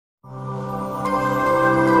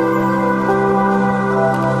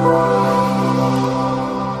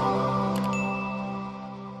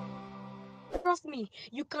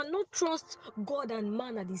trust God and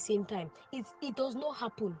man at the same time. It does not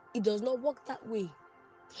happen. It does not work that way.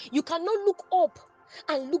 You cannot look up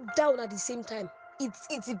and look down at the same time.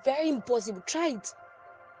 It's very impossible. Try it.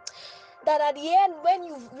 That at the end,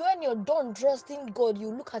 when you're done trusting God, you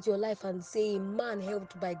look at your life and say, a man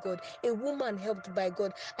helped by God, a woman helped by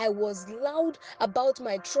God. I was loud about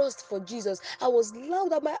my trust for Jesus. I was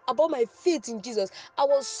loud about my faith in Jesus. I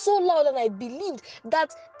was so loud, and I believed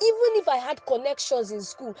that even if I had connections in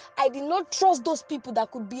school, I did not trust those people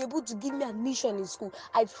that could be able to give me admission in school.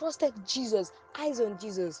 I trusted Jesus. Eyes on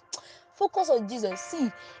Jesus. Focus on Jesus.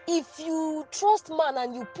 See, if you trust man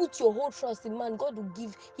and you put your whole trust in man, God will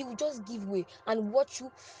he will just give way and watch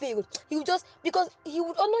you fail. He will just, because he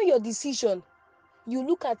would honor your decision. You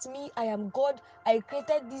look at me, I am God, I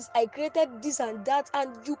created this and that,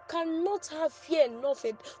 and you cannot have fear enough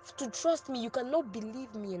to trust me. You cannot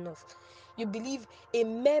believe me enough. You believe a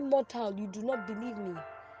mere mortal, you do not believe me.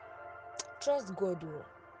 Trust God.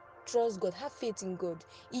 Trust God. Have faith in God.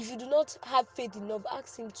 If you do not have faith enough,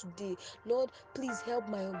 ask him today, Lord, please help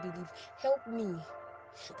my unbelief. Help me.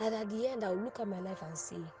 That at the end, I'll look at my life and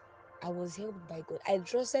say, I was helped by God. I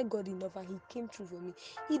trusted God enough and he came through for me.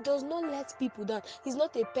 He does not let people down. He's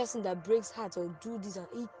not a person that breaks hearts or do this, and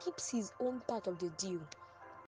he keeps his own part of the deal.